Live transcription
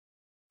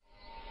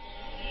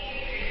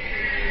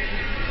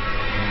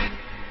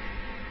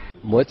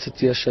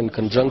Moetzet Yesha, in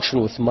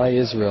conjunction with My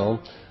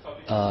Israel,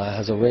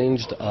 has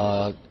arranged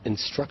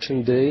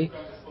Instruction Day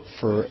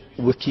for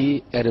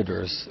wiki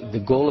editors. The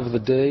goal of the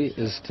day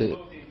is to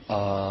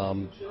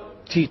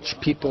teach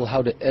people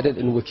how to edit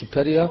in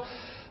Wikipedia,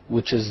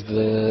 which is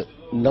the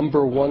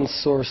 #1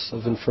 source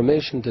of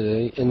information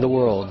today in the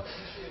world.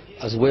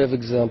 As a way of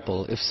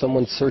example, if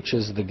someone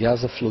searches the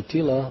Gaza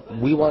flotilla,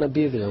 we want to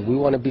be there. We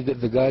want to be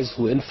the guys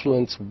who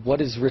influence what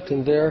is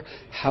written there,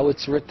 how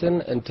it's written,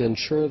 and to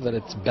ensure that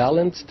it's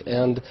balanced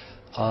and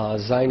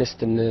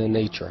Zionist in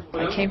nature.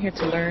 I came here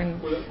to learn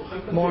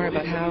more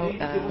about how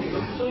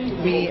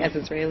we as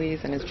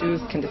Israelis and as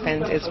Jews can defend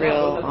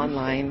Israel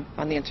online,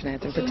 on the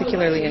internet, and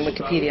particularly in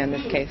Wikipedia in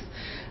this case.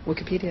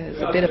 Wikipedia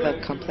is a bit of a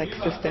complex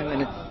system, and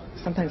it's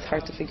sometimes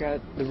hard to figure out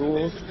the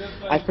rules.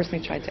 I've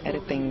personally tried to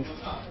edit things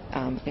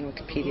in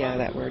Wikipedia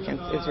that were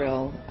against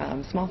Israel,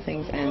 small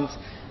things, and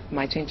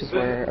my changes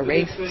were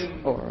erased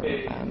or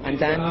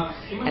undone,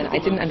 and I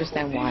didn't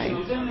understand why.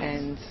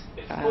 And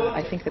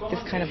I think that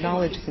this kind of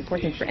knowledge is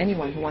important for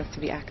anyone who wants to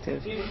be active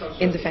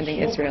in defending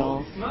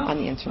Israel on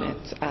the internet,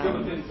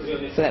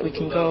 so that we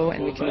can go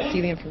and we can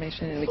see the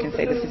information and we can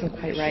say this isn't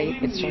quite right,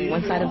 it's showing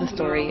one side of the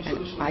story, and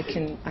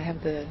I have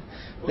the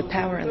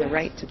power and the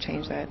right to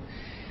change that.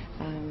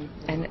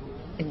 And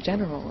in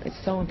general, it's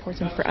so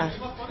important for us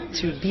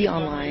to be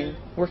online,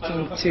 working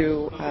to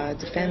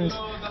defend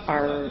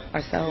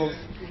ourselves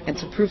and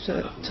to prove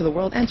to the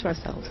world and to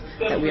ourselves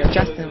that we are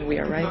just and we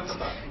are right.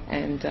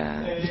 And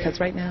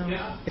because right now,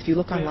 if you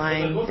look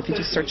online, if you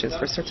do searches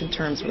for certain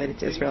terms related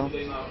to Israel,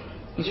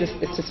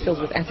 it's just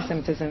filled with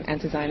anti-Semitism,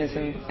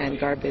 anti-Zionism, and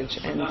garbage.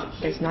 And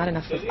there's not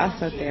enough of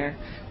us out there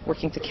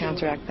working to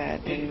counteract that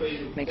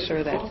and make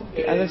sure that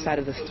the other side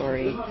of the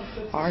story,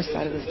 our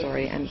side of the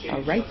story, and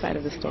our right side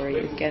of the story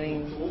is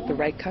getting the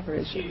right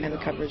coverage and the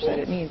coverage that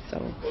it needs. So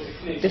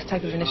this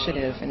type of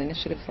initiative and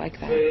initiatives like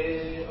that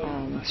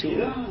to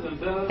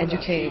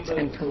educate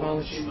and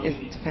promote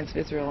defense of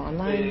Israel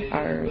online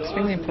are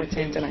extremely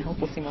important, and I hope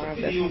we'll see more of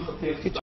this in the future.